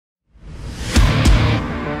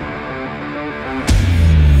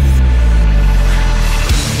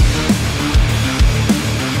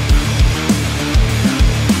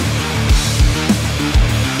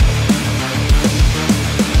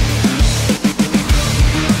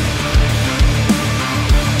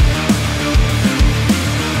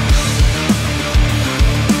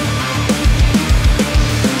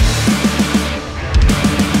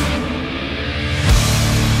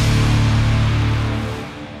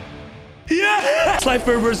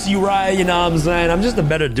Slifer versus Uriah, you know what I'm saying? I'm just a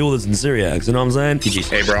better duelist than Syriax, you know what I'm saying?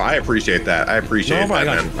 GG's. Hey, bro, I appreciate that. I appreciate that,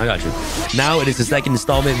 man. I got you. Now it is the second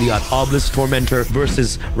installment. We got Obelisk Tormentor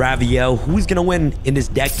versus Raviel. Who's gonna win in this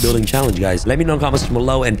deck building challenge, guys? Let me know in the comments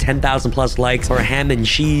below, and 10,000 plus likes for ham and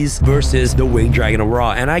cheese versus the Winged Dragon of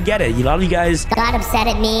Raw. And I get it. A lot of you guys got upset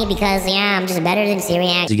at me because, yeah, I'm just better than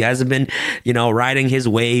Syriax. You guys have been, you know, riding his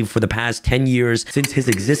wave for the past 10 years since his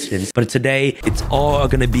existence. But today, it's all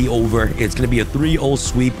gonna be over. It's gonna be a 3-0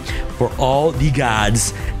 sweep for all the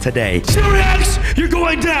gods today. Syriax, you're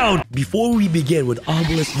going down! Before we begin with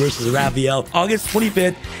Obelisk versus Raviel, August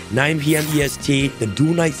 25th, 9 p.m. EST, the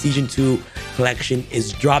Duel Night Season 2 collection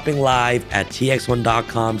is dropping live at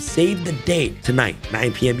tx1.com. Save the date tonight,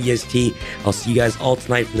 9 p.m. EST. I'll see you guys all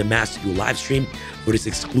tonight for the Master Duel live stream for this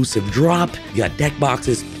exclusive drop. You got deck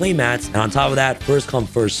boxes, play mats, and on top of that, first come,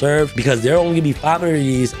 first serve, because there are only gonna be 500 of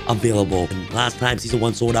these available. And last time, Season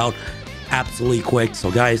 1 sold out absolutely quick. So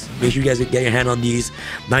guys, make sure you guys get your hand on these.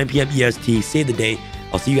 9 p.m. EST, save the date.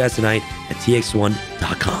 I'll see you guys tonight at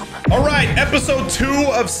tx1.com. All right, episode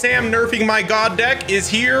 2 of Sam nerfing my god deck is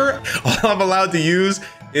here. All I'm allowed to use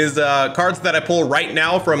is cards that I pull right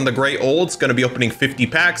now from the Great Old. It's gonna be opening 50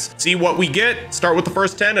 packs. See what we get. Start with the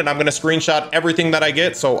first 10, and I'm gonna screenshot everything that I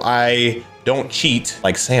get so I don't cheat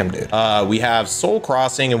like Sam did. We have Soul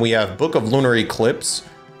Crossing and we have Book of Lunar Eclipse.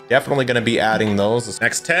 Definitely gonna be adding those. This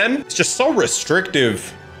next 10, it's just so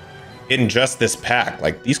restrictive in just this pack.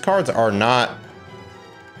 Like, these cards are not...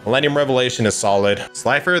 Millennium Revelation is solid.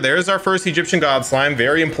 Slifer, there's our first Egyptian God Slime.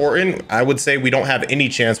 Very important. I would say we don't have any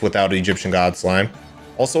chance without Egyptian God Slime.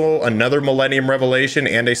 Also, another Millennium Revelation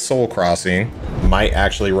and a Soul Crossing. Might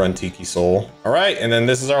actually run Tiki Soul. All right, and then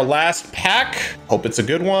this is our last pack. Hope it's a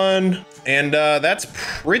good one. And that's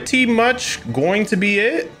pretty much going to be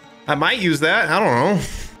it. I might use that. I don't know.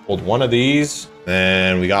 Hold one of these.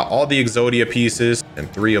 Then we got all the Exodia pieces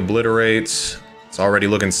and 3 Obliterates. It's already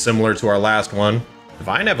looking similar to our last one.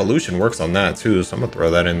 Divine Evolution works on that too, so I'm gonna throw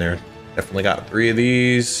that in there. Definitely got 3 of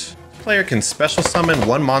these. Player can special summon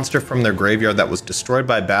 1 monster from their graveyard that was destroyed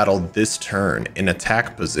by battle this turn in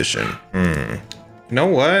attack position. You know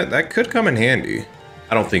what? That could come in handy.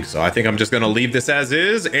 I don't think so. I think I'm just gonna leave this as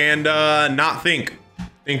is and not think.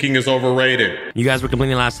 Thinking is overrated. You guys were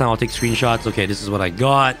complaining last time. I'll take screenshots. Okay, this is what I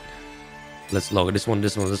got. Let's look at this one.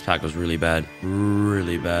 This pack was really bad.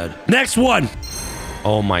 Really bad. Next one.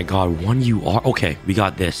 Oh my god, 1 UR. Okay, we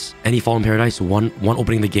got this. Any Fallen Paradise, one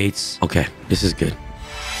opening the gates. Okay, this is good.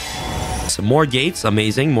 So more gates,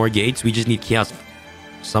 amazing. More gates. We just need Chaos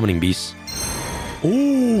Summoning Beasts.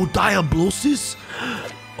 Oh, Diablosis.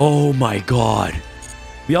 Oh my god.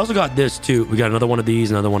 We also got this too. We got another one of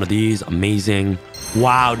these, another one of these. Amazing.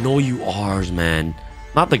 Wow, no URs, man.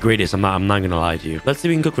 Not the greatest. I'm not gonna lie to you. Let's see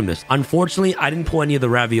if we can cook from this. Unfortunately, I didn't pull any of the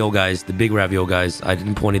Raviel guys, the big Raviel guys. I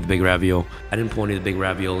didn't pull any of the big Raviel. I didn't pull any of the big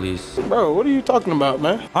Raviolis. Bro, what are you talking about,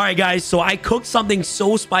 man? All right, guys. So I cooked something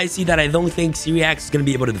so spicy that I don't think Syriax is gonna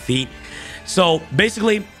be able to defeat. So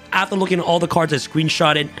basically, after looking at all the cards I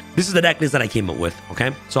screenshotted, this is the deck list that I came up with.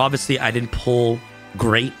 Okay. So obviously, I didn't pull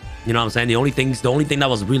great. You know what I'm saying? The only thing that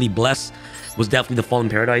was really blessed was definitely the Fallen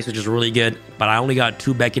Paradise, which is really good. But I only got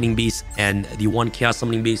 2 Beckoning Beasts and the 1 Chaos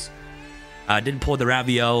Summoning Beast. I didn't pull the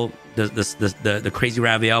Raviel, the crazy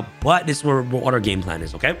Raviel, but this is what our game plan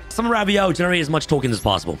is, okay? Summon Raviel, generate as much tokens as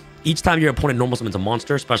possible. Each time your opponent normal summons a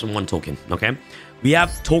monster, special 1 token, okay? We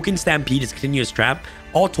have Token Stampede, is continuous trap.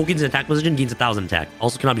 All tokens in attack position gains 1,000 attack.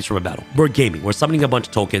 Also cannot be destroyed by battle. We're gaming. We're summoning a bunch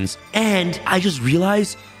of tokens. And I just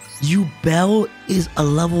realized Ubel is a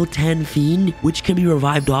level 10 fiend, which can be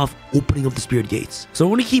revived off opening of the spirit gates. So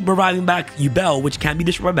we're going to keep reviving back Ubel, which can be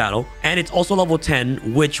destroyed by battle. And it's also level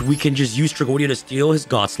 10, which we can just use Tragodia to steal his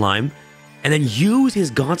God Slime, and then use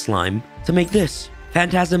his God Slime to make this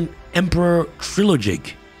Phantasm Emperor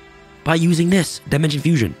Trilogig by using this Dimension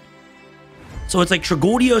Fusion. So it's like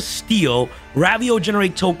Tragodia steal, Raviel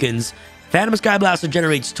generate tokens, Phantom Skyblaster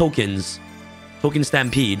generates tokens, Token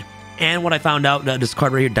Stampede. And what I found out, this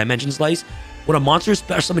card right here, Dimension Slice, when a monster is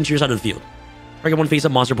special summoned to your side of the field, target 1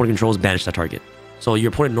 face-up monster opponent controls, banish that target. So your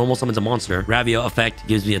opponent normal summons a monster. Raviel effect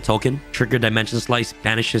gives me a token. Trigger Dimension Slice,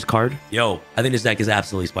 banish his card. Yo, I think this deck is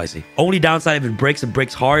absolutely spicy. Only downside, if it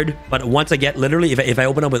breaks hard. But once I get, literally, if I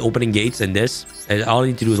open up with opening gates and this, all I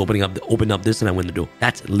need to do is open up this and I win the duel.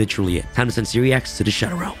 That's literally it. Time to send Syriax to the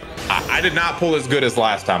Shadow Realm. I did not pull as good as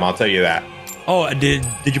last time, I'll tell you that. Oh, did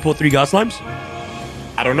you pull 3 God Slimes?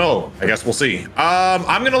 I don't know. I guess we'll see.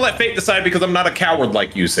 I'm gonna let fate decide because I'm not a coward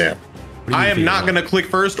like you, Sam. I am not gonna click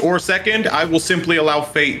first or second. I will simply allow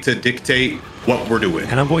fate to dictate what we're doing.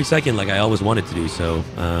 And I'm going second like I always wanted to do, so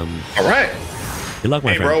all right. Good luck,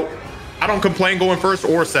 my friend. Bro. I don't complain going first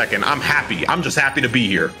or second. I'm happy. I'm just happy to be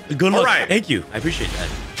here. Good luck. All right. Thank you. I appreciate that.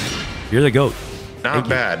 You're the GOAT. Not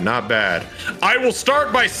bad. Not bad. I will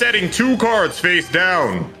start by setting 2 cards face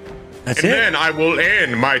down. That's and it. then I will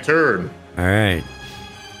end my turn. All right.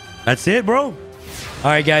 That's it, bro. All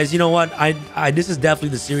right, guys. You know what? This is definitely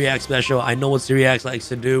the Syriac special. I know what Syriac likes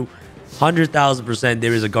to do. 100,000%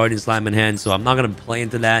 there is a Guardian Slime in hand, so I'm not going to play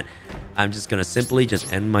into that. I'm just going to simply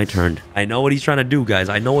just end my turn. I know what he's trying to do, guys.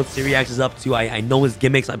 I know what Syriac is up to. I know his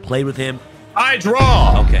gimmicks. I played with him. I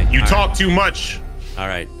draw. Okay. You talk too much. All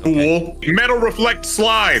right. Okay. Fool. Metal Reflect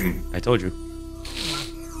Slime. I told you.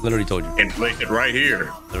 Literally told you. And place it right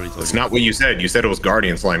here. Literally told It's you. not what you said. You said it was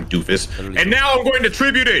Guardian Slime, doofus. And now I'm going to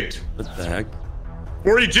tribute it. What the heck?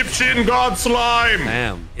 For Egyptian God Slime.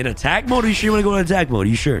 Damn. In attack mode? Are you sure you want to go in attack mode? Are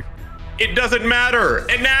you sure? It doesn't matter.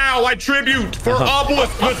 And now I tribute for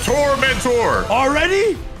Obelisk the Tormentor.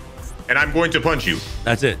 Already? And I'm going to punch you.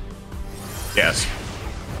 That's it. Yes.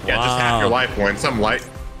 Yeah, just half your life points. Some light.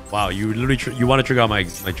 Wow, you literally you want to trigger out my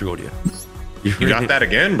Tragodia. You got that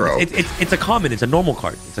again, bro. It's a common. It's a normal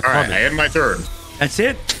card. It's a common. All right, I end my turn. That's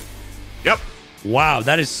it? Yep. Wow,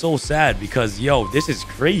 that is so sad because, yo, this is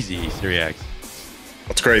crazy, Syriac.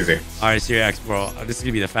 That's crazy. All right, Syriac, bro. This is going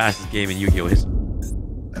to be the fastest game in Yu-Gi-Oh! history.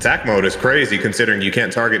 Attack mode is crazy considering you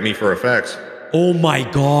can't target me for effects. Oh, my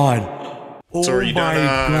God. Oh, so are you done?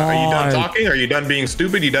 Are you done talking? Are you done being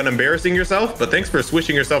stupid? You done embarrassing yourself? But thanks for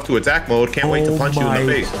switching yourself to attack mode. Can't wait to punch you in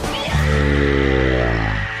the face.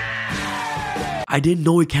 I didn't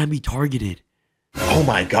know it can be targeted. Oh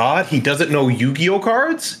my God, he doesn't know Yu-Gi-Oh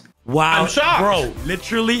cards? Wow, I'm shocked, bro.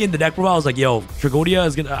 Literally in the deck profile, I was like, "Yo, Tragodia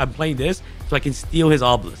is gonna. I'm playing this so I can steal his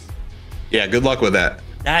Obelisk." Yeah, good luck with that.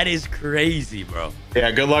 That is crazy, bro.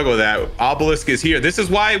 Yeah, good luck with that. Obelisk is here. This is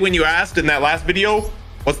why when you asked in that last video,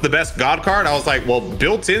 what's the best God card? I was like, well,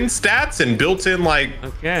 built-in stats and built-in like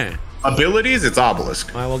abilities, it's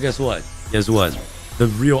Obelisk. All right, well, guess what? Guess what? The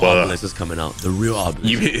real Obelisk is coming out. The real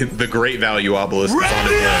Obelisk. The great value Obelisk is on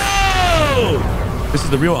its way. This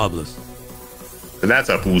is the real Obelisk. And that's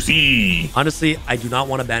a pussy. Honestly, I do not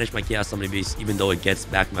want to banish my Chaos Summoning Beast, even though it gets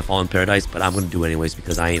back my Fallen Paradise, but I'm going to do it anyways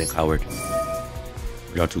because I ain't a coward.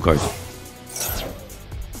 Draw 2 cards.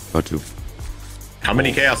 Draw 2. How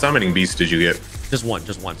many Chaos Summoning Beasts did you get? Just one.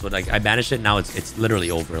 So like I banished it. Now it's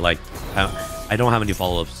literally over. Like I don't have any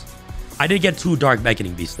follow-ups. I did get 2 Dark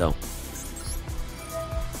Beckoning Beasts though.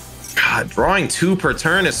 God, drawing 2 per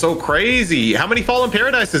turn is so crazy. How many Fallen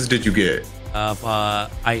Paradises did you get?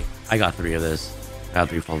 I got 3 of this. I got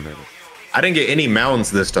 3 Fallen Paradise. I didn't get any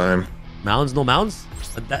mounds this time. Mounds? No mounds?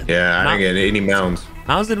 Yeah, I didn't get any mounds.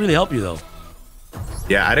 Mounds didn't really help you though.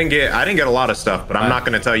 Yeah, I didn't get a lot of stuff, but I'm not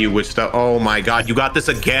gonna tell you which stuff. Oh my God, you got this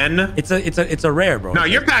again? It's a rare, bro. No,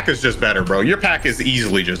 your pack is just better, bro. Your pack is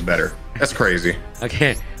easily just better. That's crazy.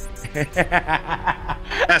 Okay.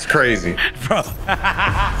 That's crazy. Bro.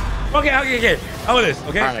 Okay. How about this?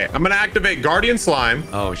 Okay. All right, I'm gonna activate Guardian Slime.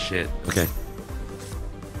 Oh shit. Okay.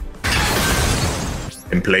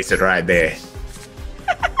 And place it right there.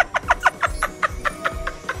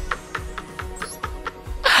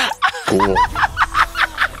 Cool.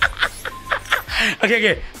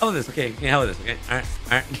 Okay. How about this? Okay. How about this? Okay. All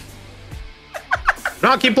right.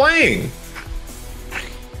 No, keep playing.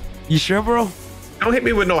 You sure, bro? Don't hit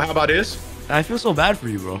me with no how about this. I feel so bad for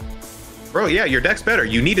you, bro. Bro, yeah, your deck's better.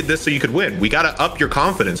 You needed this so you could win. We gotta up your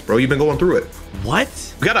confidence, bro. You've been going through it.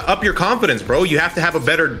 What? We gotta up your confidence, bro. You have to have a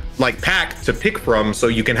better like pack to pick from so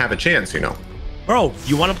you can have a chance, you know. Bro,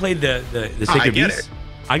 you want to play the Sacred Beast?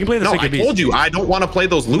 I can play the Sacred Beast. I told you I don't want to play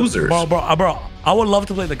those losers. Bro, I would love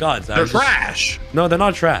to play the gods. They're trash. No, they're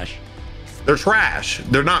not trash. They're trash.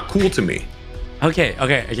 They're not cool to me. Okay.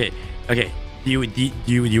 Do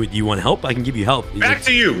you want help? I can give you help. Back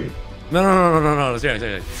to you. No.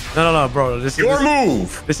 Seriously. No, bro. This is your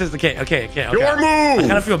move. This is okay. Your move. I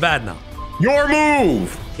kind of feel bad now. Your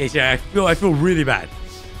move. Okay, so I feel really bad.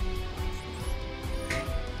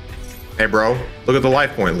 Hey, bro. Look at the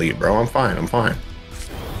life point lead, bro. I'm fine.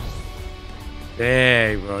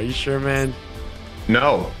 Hey, bro. You sure, man?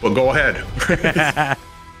 No, but go ahead.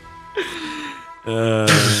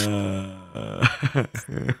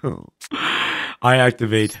 I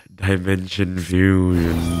activate Dimension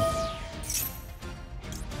Fusion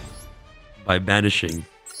by banishing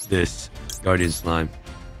this Guardian Slime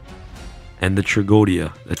and the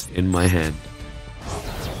Tragodia that's in my hand.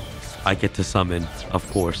 I get to summon, of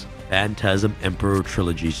course, Phantasm Emperor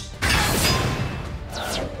Trilogies.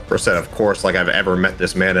 First set, of course, like I've ever met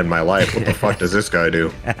this man in my life. What the fuck does this guy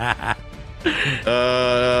do?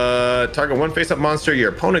 Target one face-up monster your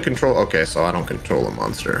opponent control. Okay, so I don't control a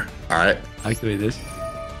monster. All right. Activate this.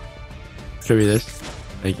 Tribute this.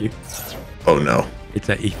 Thank you. Oh no. It's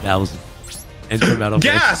at 8,000. Enter battle.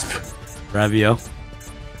 Gasp! Raviel.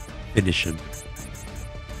 Finish him.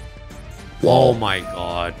 Oh my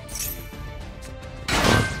god.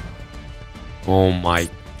 Oh my.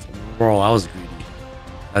 Bro, I was greedy.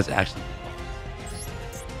 That's actually.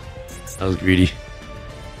 That was greedy.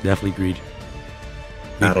 Definitely greed.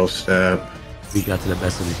 Battle step. We got to the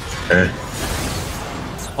best of me. Okay.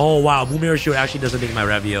 Oh wow, Boomerang Shield actually doesn't make my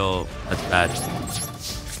Raviel. That's bad.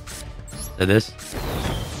 This?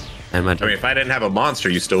 And my I mean, if I didn't have a monster,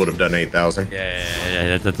 you still would have done 8,000.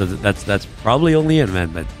 yeah. That's probably only it,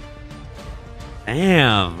 man. But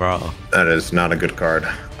damn, bro. That is not a good card.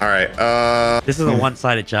 All right. This is a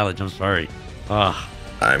one-sided challenge. I'm sorry. Ugh.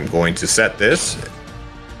 I'm going to set this.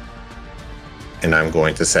 And I'm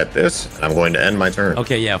going to set this. And I'm going to end my turn.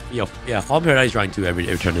 Okay, yeah. Fall Paradise drawing 2 every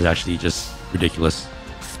turn is actually just ridiculous.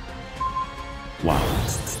 Wow.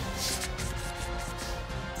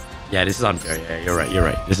 Yeah, this is unfair. Yeah, you're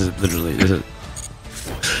right. This is literally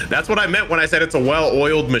That's what I meant when I said it's a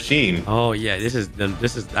well-oiled machine. Oh yeah, this is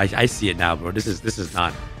I see it now, bro. This is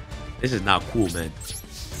not cool, man.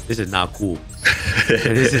 This is not cool.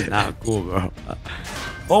 This is not cool, bro.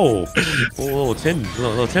 Little tin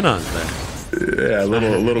on there. Yeah,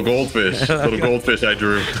 little goldfish. Little goldfish I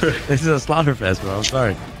drew. This is a slaughterfest, bro. I'm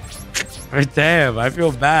sorry. Damn, I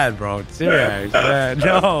feel bad, bro. Serious, man.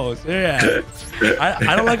 No, serious.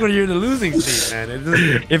 I don't like when you're in the losing seat, man.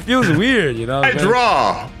 It feels weird, you know. I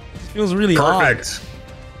draw. It feels really perfect.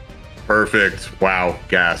 Perfect. Wow.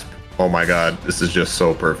 Gasp. Oh my god. This is just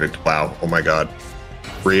so perfect. Wow. Oh my god.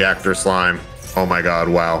 Reactor slime. Oh my god.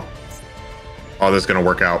 Wow. Oh, this is gonna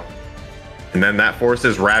work out. And then that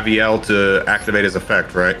forces Raviel to activate his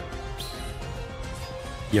effect, right?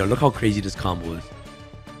 Yo, look how crazy this combo is.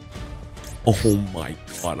 Oh my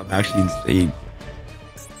god, I'm actually insane.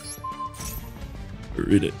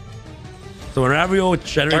 Read it. So when Raviel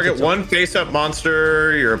generates target one face-up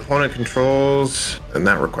monster your opponent controls, and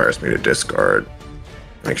that requires me to discard.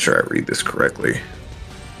 Make sure I read this correctly.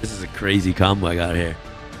 This is a crazy combo I got here.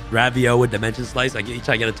 Raviel with Dimension Slice. Each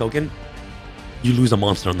time I get a token, you lose a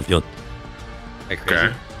monster on the field.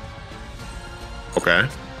 Okay. Okay.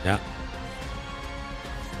 Yeah.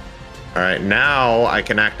 All right, now I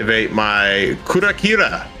can activate my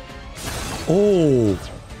Kurakira. Oh.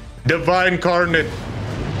 Divine Carnage.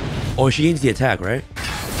 Oh, she gains the attack, right?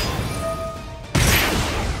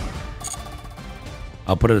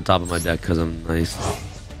 I'll put it at the top of my deck because I'm nice.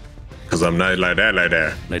 Because I'm nice like that. Like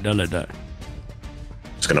that.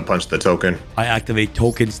 Just gonna punch the token. I activate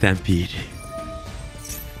Token Stampede.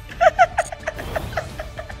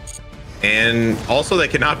 And also, they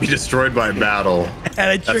cannot be destroyed by battle.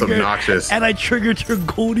 And That's obnoxious. And I trigger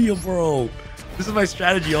Turgonia, bro. This is my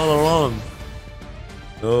strategy all along.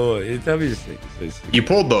 Oh, tell me this. You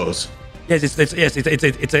pulled those. Yes,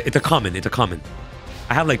 it's a common. It's a common.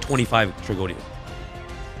 I have like 25 Turgonia.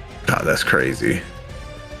 God, that's crazy.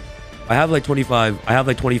 I have like 25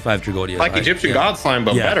 Turgonia. Like Egyptian God slime,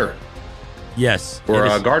 but better. Yes.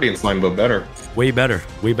 Or Guardian slime, but better. Way better.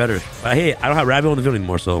 But hey, I don't have Raviel in the field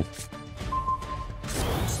anymore, so.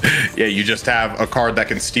 Yeah, you just have a card that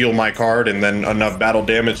can steal my card and then enough battle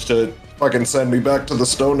damage to fucking send me back to the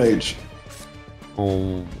Stone Age.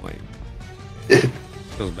 Oh my.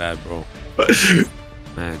 Feels bad, bro.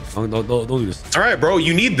 Man, don't do this. All right, bro,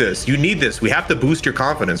 you need this. We have to boost your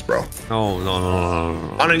confidence, bro. No.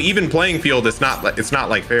 On an even playing field, it's not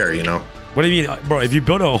like fair, you know? What do you mean, bro? If you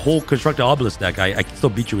build a whole constructed obelisk deck, I can still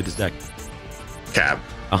beat you with this deck. Cap.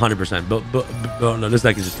 100%. But no, this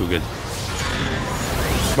deck is just too good.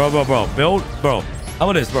 Bro. How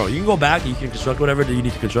about this, bro? You can go back, you can construct whatever that you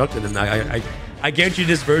need to construct, and then I guarantee you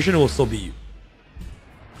this version will still beat you.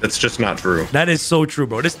 That's just not true. That is so true,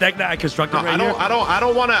 bro. This deck that I constructed I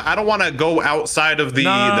don't want to go outside of the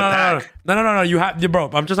pack. No. You have, bro.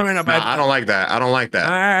 I'm just talking about. I don't like that.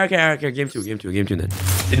 Okay. Game two then.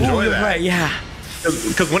 Enjoy that. Right, yeah.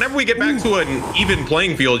 Because whenever we get back to an even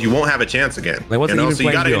playing field, you won't have a chance again. Like what's an even so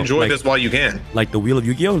you got to enjoy this while you can. Like the Wheel of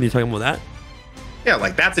Yu-Gi-Oh? Are you talking about that? Yeah,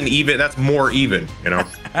 like that's more even, you know?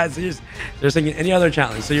 So you're saying any other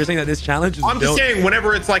challenge. So you're saying that this challenge is just saying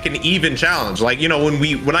whenever it's like an even challenge. Like, you know,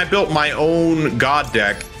 when I built my own God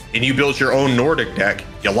deck and you built your own Nordic deck,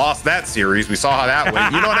 you lost that series. We saw how that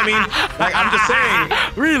went. You know what I mean? Like, I'm just saying.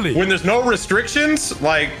 Really? When there's no restrictions,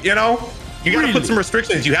 like, you know, you got to put some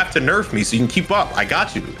restrictions. You have to nerf me so you can keep up. I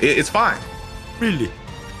got you. It's fine. Really?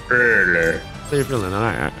 So you're feeling all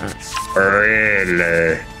right.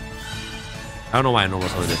 Really? I don't know why I normal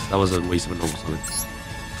summon this. That was a waste of a normal summon.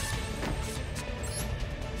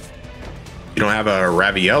 You don't have a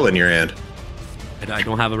Raviel in your hand. I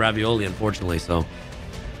don't have a Ravioli, unfortunately, so.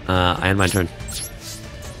 I end my turn.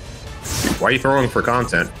 Why are you throwing for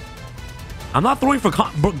content? I'm not throwing for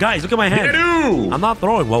bro, guys, look at my hand. I'm not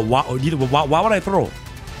throwing. Well, why would I throw?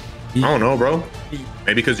 I don't know, bro.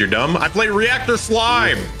 Maybe because you're dumb. I play Reactor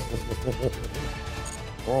Slime.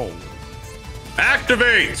 Bro.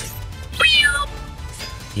 Activate.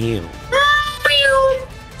 Damn.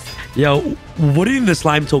 Yo, what do you think the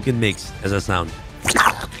slime token makes as a sound?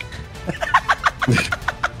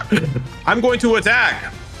 I'm going to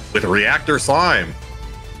attack with Reactor Slime.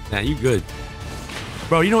 Nah, you good.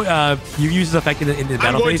 Bro, you know, you use this effect in the battle phase.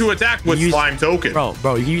 I'm going to attack with Slime Token. Bro,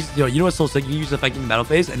 you can use, you know what's so sick? You can use the effect in the battle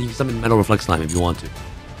phase, and you can summon Metal Reflect Slime if you want to.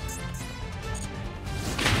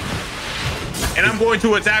 And I'm going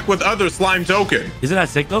to attack with other Slime Token. Isn't that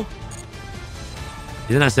sick, though?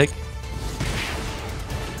 Isn't that sick?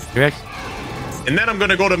 Correct? And then I'm going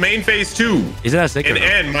to go to main phase 2. Isn't that sick? And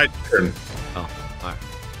end my turn. Oh, alright.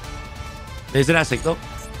 Isn't that sick, though?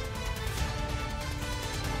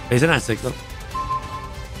 Isn't that sick, though?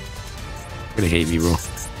 You're gonna hate me, bro.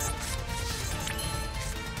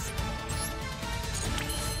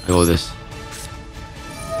 I go with this.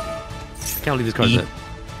 I can't believe this card's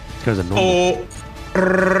a normal.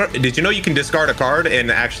 Oh, did you know you can discard a card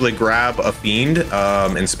and actually grab a fiend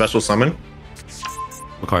and special summon?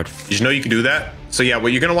 What card? Did you know you can do that? So yeah,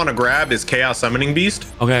 what you're gonna want to grab is Chaos Summoning Beast.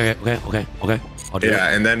 Okay. I'll do it.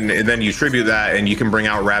 And then you tribute that, and you can bring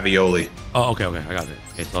out Ravioli. Oh, okay. I got it.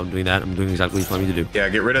 Okay, so I'm doing that. I'm doing exactly what you want me to do. Yeah,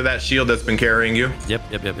 get rid of that shield that's been carrying you. Yep.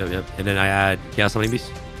 And then I add Chaos Summoning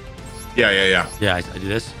Beast. Yeah. Yeah, I do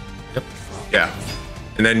this. Yep. Yeah.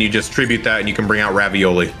 And then you just tribute that, and you can bring out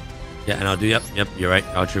Ravioli. Yeah, and I'll do, yep, you're right.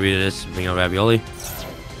 I'll tribute this, bring out Ravioli.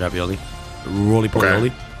 Roly-poly-oly.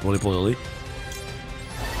 Okay. Roly-poly-oly.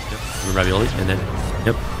 Yep, Ravioli, and then,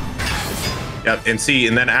 yep. Yep, and see,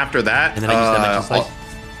 and then after that, and then I use Dimension Slice.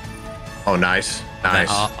 Oh, nice.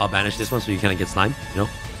 I'll banish this one so you kind of get slime, you know?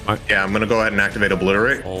 All right. Yeah, I'm gonna go ahead and activate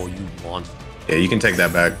Obliterate. Oh, you monster. Yeah, you can take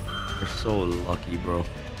that back. You're so lucky, bro.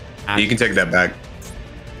 You can take that back.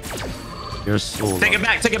 You're so lucky. Take it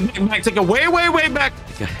back, take it way back.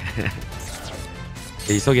 Yeah,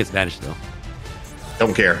 he still gets banished, though.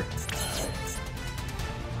 Don't care.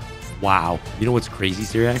 Wow. You know what's crazy,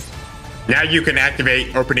 Syriac? Now you can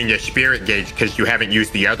activate opening your spirit gauge because you haven't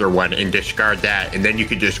used the other one and discard that. And then you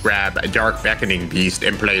can just grab a Dark Beckoning Beast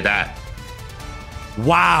and play that.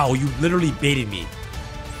 Wow, you literally baited me.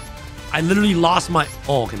 I literally lost my...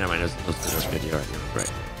 Oh, okay, never mind. That's good. You're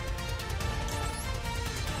right.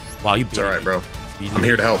 Wow, you baited It's all right, me. bro. I'm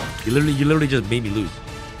here to help. You literally just made me lose.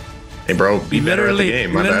 Hey, bro, be better at the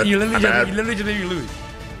game. My bad. You literally just made me lose.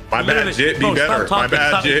 My bad, Jit. Be better. My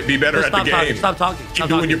bad, Jit. Be better at the game. Stop talking. Keep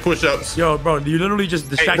doing your push-ups. Yo, bro, you literally just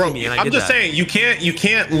distracted me, and I I'm did just that. saying you can't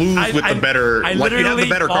lose with the better. Like you have the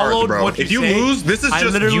better cards, bro. If you lose, this is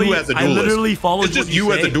just you as a duelist. I literally followed. It's just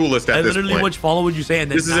you as a duelist at this point. I literally follow what you say,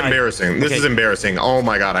 and then this is embarrassing. This is embarrassing. Oh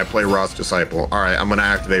my god, I play Ra's Disciple. All right, I'm gonna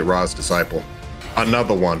activate Ra's Disciple.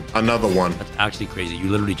 Another one. That's actually crazy. You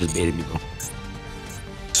literally just baited me, bro.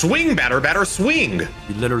 Swing, batter, swing.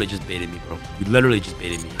 You literally just baited me, bro. You literally just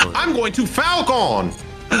baited me. I'm going to Falcon.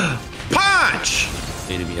 Punch.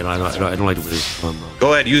 Baited me. I don't like to play.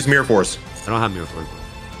 Go ahead, use Mirror Force. I don't have Mirror Force,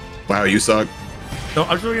 bro. Wow, you suck. No,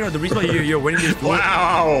 I'm sure you know the reason why you're winning this duel.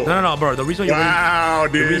 Wow. No, bro. The reason why you're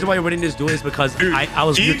winning. Dude. The reason why you're winning this duel is because Dude,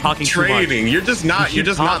 you're talking trading. too much. You're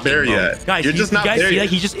just not there yet. Guys, you're just not there see yet. that?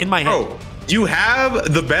 He's just in my head. Bro, you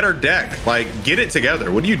have the better deck. Like, get it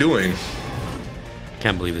together. What are you doing?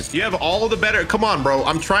 Can't believe this. You have all the better. Come on, bro.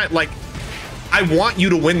 I'm trying. Like, I want you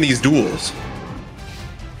to win these duels.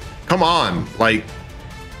 Come on, like,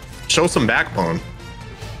 show some backbone.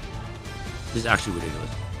 This is actually ridiculous.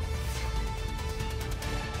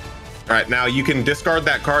 All right, now you can discard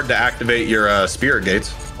that card to activate your spirit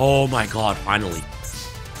gates. Oh my god! Finally.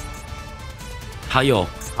 How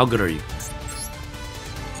good are you?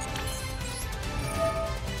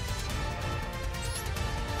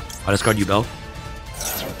 I discard you, Bell.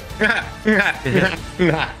 I'm gonna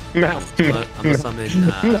summon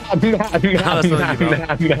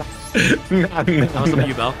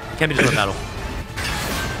you, Bell. Can't be just a battle.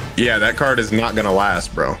 Yeah, that card is not gonna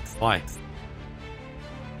last, bro. Why?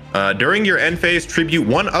 During your end phase, tribute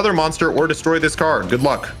one other monster or destroy this card. Good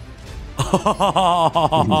luck.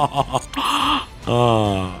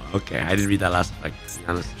 Oh, okay. I didn't read that last effect, to be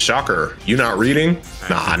honest. Shocker. You not reading?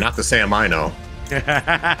 Nah, not the Sam I know.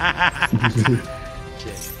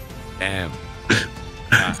 Shit. Damn.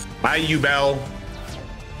 Bye, U-Bell.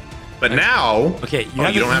 But now... Okay,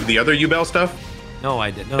 you don't have the other U-Bell stuff? No, I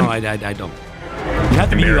did. No, I don't. You have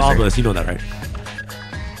to be all this. You know that, right?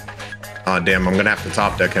 Oh, damn. I'm going to have to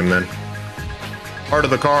top deck him then. Heart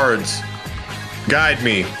of the cards. Guide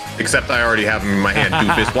me. Except I already have them in my hand,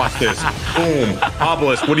 doofus. Watch this. Boom.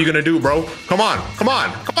 Obelisk, what are you gonna do, bro? Come on. Come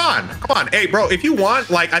on. Come on. Come on. Hey, bro, if you want,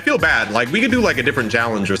 like, I feel bad. Like, we could do, like, a different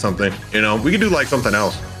challenge or something. You know? We could do, like, something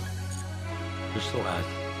else. You're so ass.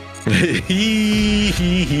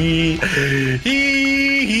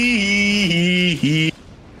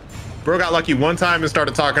 Bro got lucky one time and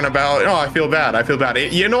started talking about, oh, I feel bad. I feel bad.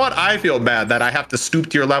 You know what? I feel bad that I have to stoop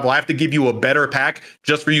to your level. I have to give you a better pack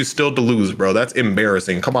just for you still to lose, bro. That's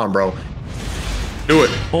embarrassing. Come on, bro. Do it.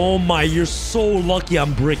 Oh my, you're so lucky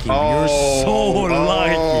I'm bricking. You're so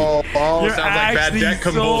lucky. You're sounds like bad deck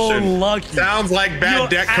convulsion. So lucky. Sounds like bad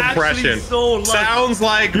deck compression. So lucky. Sounds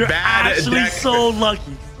like you're bad deck. So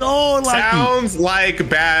lucky. So lucky. Sounds like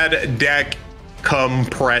bad deck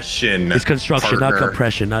compression. It's construction, partner. not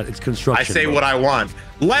compression. Not it's construction. I say bro. what I want.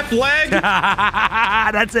 Left leg.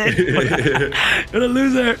 That's it. You're a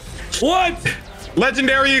loser. What?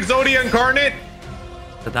 Legendary Exodia Incarnate.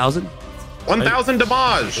 1,000. 1,000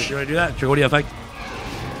 damage. Should I do that? Tragodia effect.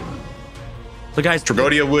 So guys,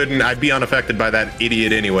 Tragodia wouldn't. I'd be unaffected by that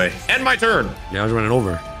idiot anyway. End my turn. Yeah, I was running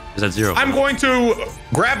over. Is that 0? I'm going to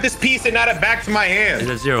grab this piece and add it back to my hand. Is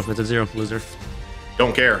that 0? It's a 0, loser.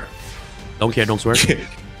 Don't care. Don't care. Don't swear.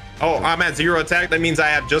 Oh, I'm at 0 attack. That means I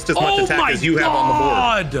have just as much attack as you have on the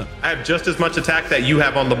board. I have just as much attack that you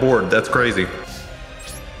have on the board. That's crazy.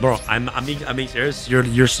 Bro, I'm being serious.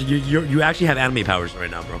 You actually have anime powers right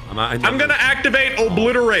now, bro. I'm gonna activate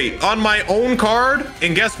Obliterate on my own card,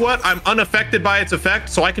 and guess what? I'm unaffected by its effect,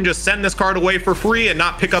 so I can just send this card away for free and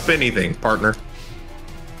not pick up anything, partner.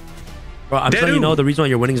 Bro, I'm just letting you know the reason why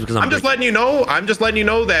you're winning is because I'm just letting you know. I'm just letting you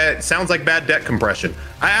know that sounds like bad deck compression.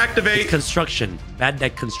 I activate it's construction. Bad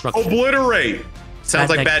deck construction. Obliterate. Sounds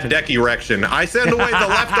like bad deck erection. I send away the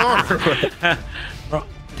left arm. Bro,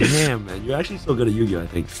 damn, man, you're actually so good at Yu-Gi-Oh! I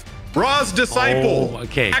think. Ra's Disciple. Oh,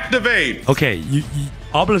 okay. Activate. Okay, you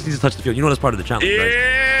Obelisk needs to touch the field. You know that's part of the challenge, right?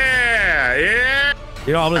 Yeah.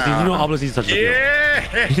 You know Obelisk needs to touch the field.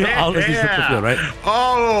 You know Obelisk needs to touch the field, right?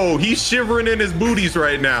 Oh, he's shivering in his booties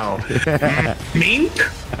right now. Mink.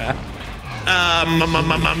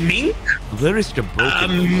 Mink. Literally such a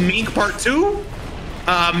broken. Mink part 2.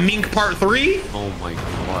 Mink part 3. Oh my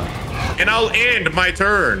god. And I'll end my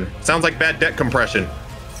turn. Sounds like bad deck compression.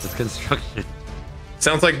 It's construction.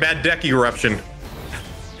 Sounds like bad deck eruption.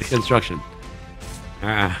 It's construction.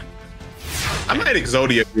 I might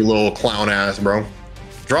Exodia you little clown ass, bro.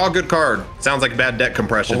 Draw a good card. Sounds like bad deck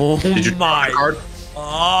compression. Oh, did you draw a card?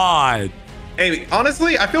 God. Hey,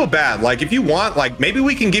 honestly, I feel bad. Like, if you want, like, maybe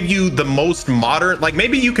we can give you the most modern. Like,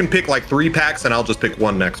 maybe you can pick like 3 packs, and I'll just pick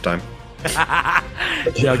 1 next time.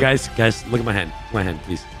 Yo, guys, look at my hand. My hand,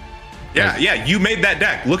 please. Yeah, yeah, you made that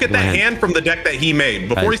deck. Look at that hand from the deck that he made.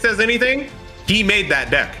 Before he says anything, he made that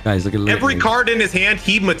deck. Guys, look at every card in his hand.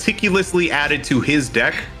 He meticulously added to his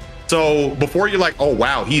deck. So before you're like, oh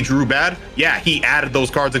wow, he drew bad. Yeah, he added those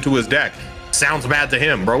cards into his deck. Sounds bad to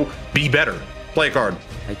him, bro. Be better. Play a card.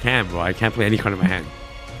 I can't, bro. I can't play any card in my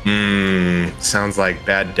hand. Sounds like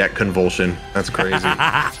bad deck convulsion. That's crazy.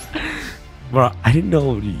 Bro, I didn't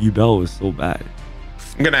know Ubel was so bad.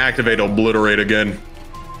 I'm gonna activate Obliterate again.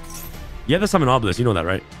 You have to summon Obelisk. You know that,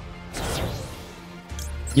 right?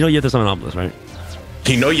 You know you have to summon Obelisk, right?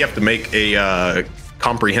 You know you have to make a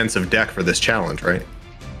comprehensive deck for this challenge, right?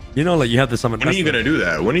 You know, like you have to summon. When are you gonna do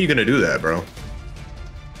that? When are you gonna do that, bro?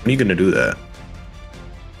 When are you gonna do that?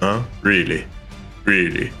 Huh? Really?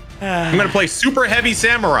 Really? I'm gonna play Super Heavy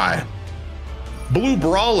Samurai, Blue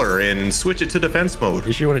Brawler, and switch it to defense mode.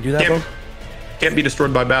 You sure you want to do that, bro? Can't be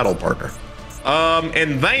destroyed by battle, partner.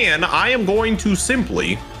 And then I am going to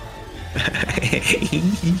simply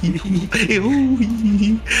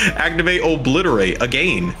activate Obliterate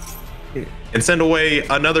again and send away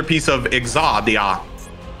another piece of Exodia.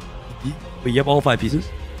 But you have all 5 pieces.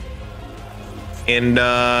 And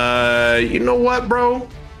you know what, bro?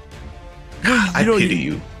 I pity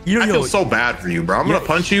you. I feel so bad for you, bro. I'm gonna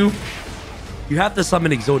punch you. You have to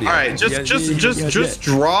summon Exodia. All right, just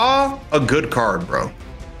draw a good card, bro.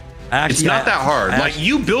 Actually, it's not that hard. Like,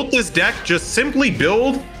 you built this deck, just simply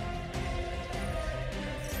build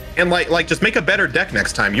and like just make a better deck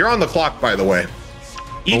next time. You're on the clock, by the way.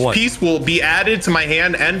 Each piece will be added to my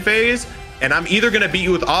hand end phase, and I'm either gonna beat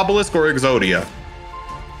you with Obelisk or Exodia.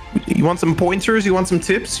 You want some pointers? You want some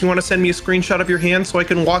tips? You want to send me a screenshot of your hand so I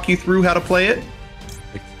can walk you through how to play it?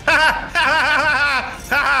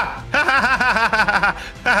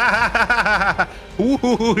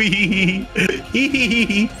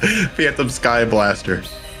 Phantom Sky Blaster.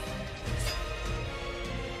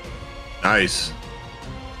 Nice.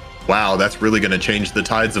 Wow, that's really going to change the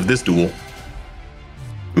tides of this duel.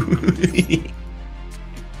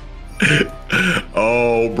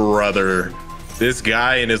 Oh, brother. This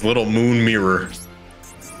guy and his little moon mirror.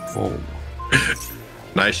 Oh.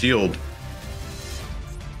 Nice shield.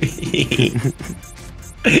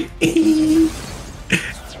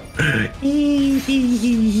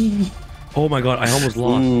 Oh my god, I almost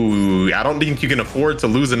lost. Ooh, I don't think you can afford to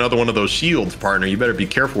lose another one of those shields, partner. You better be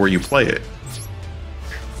careful where you play it.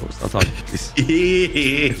 Oh, stop talking, please.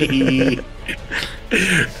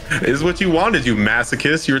 This is what you wanted, you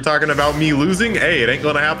masochist. You were talking about me losing? Hey, it ain't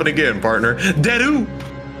gonna happen again, partner. Deadu!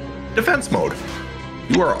 Defense mode.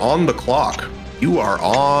 You are on the clock. You are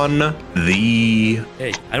on the...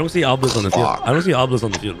 Hey, I don't see Obelisk on the field. Clock. I don't see Obelisk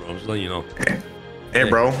on the field, bro. I'm just letting you know. Hey,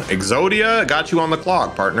 bro. Exodia got you on the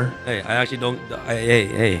clock, partner. Hey, I actually don't...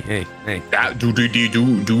 Hey.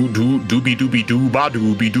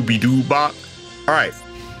 Doobie-doobie-doo-ba. All right.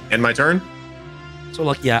 End my turn? So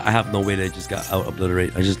lucky I have no way to just got out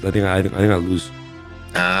obliterate. I think I lose.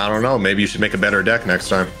 I don't know. Maybe you should make a better deck next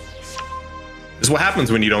time. This is what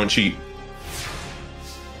happens when you don't cheat.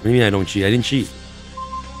 Maybe I don't cheat. I didn't cheat.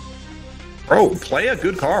 Bro, play a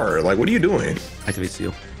good card. Like, what are you doing? Activate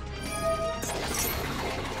seal.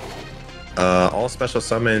 All special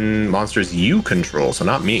summon monsters you control, so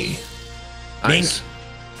not me. Nice.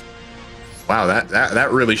 Wow,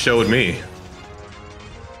 that really showed me.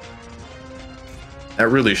 That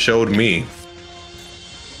really showed me.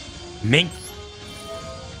 Mink.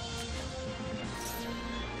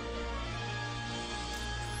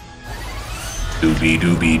 Doobie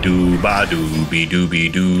doobie doo ba doobie doobie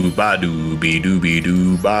doo ba doobie doobie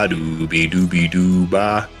doo ba doobie doobie doo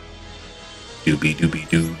ba doobie doobie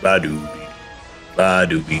doo ba doobie ba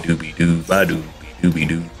doobie doobie doo ba doobie doobie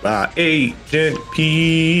doo ba Agent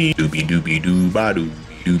P doobie doobie doo ba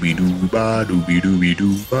doobie doobie doo ba doobie doobie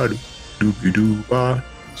doo ba doobie doo ba.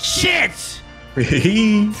 Shit!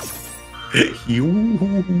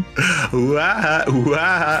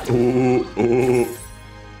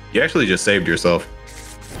 You actually just saved yourself.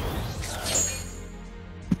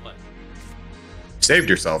 What? Saved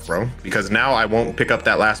yourself, bro. Because now I won't pick up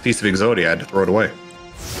that last piece of Exodia. I had to throw it away.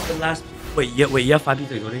 The last... Wait, you have 5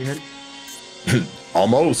 pieces of in your head?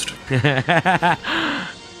 Almost.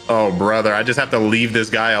 Oh, brother. I just have to leave this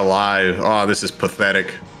guy alive. Oh, this is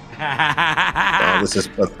pathetic. Oh, this is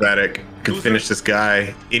pathetic. I could finish this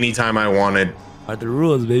guy anytime I wanted. Are the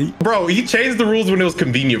rules, baby? Bro, he changed the rules when it was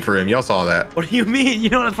convenient for him. Y'all saw that. What do you mean? You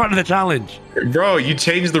know that's part of the challenge. Bro, you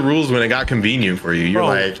changed the rules when it got convenient for you. You're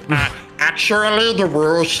like, Actually, the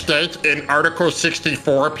rules state in Article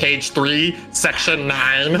 64, page 3, section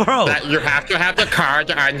 9, Bro. that you have to have the card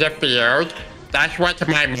on the field. That's what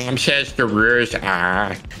my mom says the rules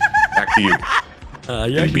are. back to you.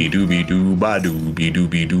 Yeah. Doobie doobie doo ba doobie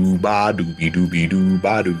doobie doo ba doobie doobie doo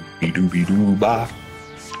ba doobie doobie doo ba.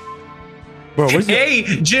 Bro, where's the...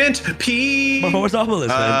 Agent P. Bro, where's Obelisk,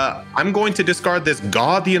 man? I'm going to discard this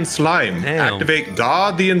Guardian Slime. Damn. Activate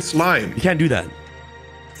Guardian Slime. You can't do that.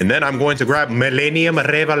 And then I'm going to grab Millennium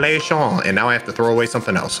Revelation. And now I have to throw away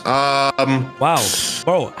something else. Wow.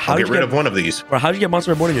 Bro, I'll get rid of one of these. Bro, how'd you get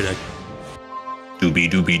Monster Reborn in your deck?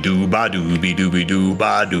 Doobie doobie doo ba doobie doobie doo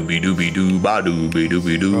ba doobie doobie doo ba doobie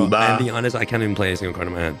doobie doo Bro, ba. I'm being honest, I can't even play a single card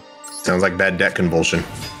in my hand. Sounds like bad deck convulsion.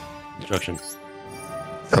 Instruction.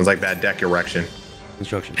 Sounds like bad deck erection.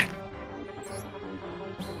 Instruction.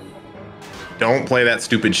 Don't play that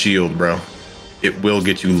stupid shield, bro. It will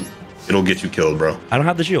get you. It'll get you killed, bro. I don't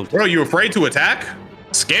have the shield. Bro, you afraid to attack?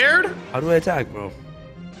 Scared? How do I attack, bro?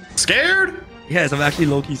 Scared? Yes, I'm actually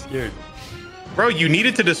low-key scared. Bro, you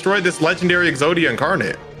needed to destroy this legendary Exodia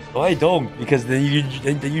Incarnate. No, I don't, because then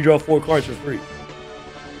you draw 4 cards for free.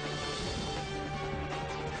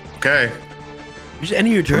 Okay. You just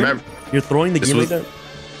ending your turn? Remember, You're throwing the game like that?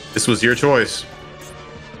 This was your choice.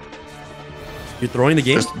 You're throwing the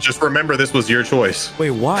game? Just remember this was your choice.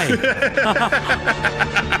 Wait, why?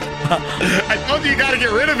 I told you gotta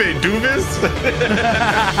get rid of it, Doomis.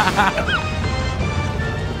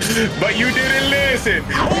 But you didn't listen.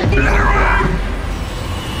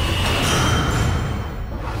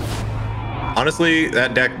 Honestly,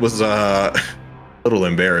 that deck was a little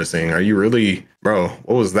embarrassing. Are you really, bro?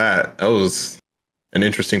 What was that? That was an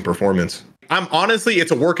interesting performance.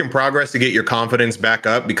 It's a work in progress to get your confidence back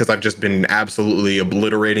up because I've just been absolutely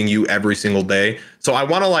obliterating you every single day. So I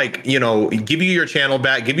want to give you your channel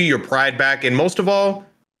back, give you your pride back, and most of all,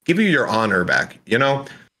 give you your honor back,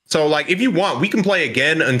 So if you want, we can play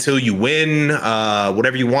again until you win,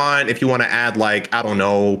 whatever you want. If you want to add I don't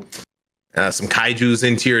know, some kaijus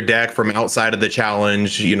into your deck from outside of the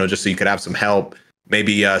challenge, just so you could have some help.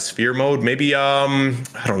 maybe sphere mode, maybe I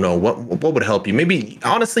don't know what would help you. Maybe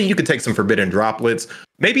honestly, you could take some forbidden droplets.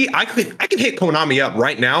 Maybe I can hit Konami up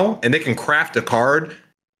right now and they can craft a card.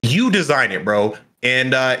 You design it, bro.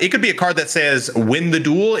 And it could be a card that says win the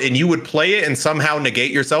duel and you would play it and somehow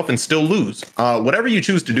negate yourself and still lose. Whatever you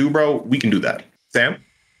choose to do, bro, we can do that. Sam?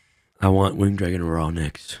 I want Winged Dragon of Raw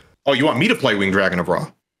next. Oh, you want me to play Winged Dragon of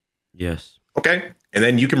Raw? Yes. Okay. And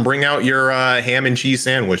then you can bring out your ham and cheese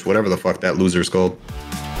sandwich, whatever the fuck that loser's called.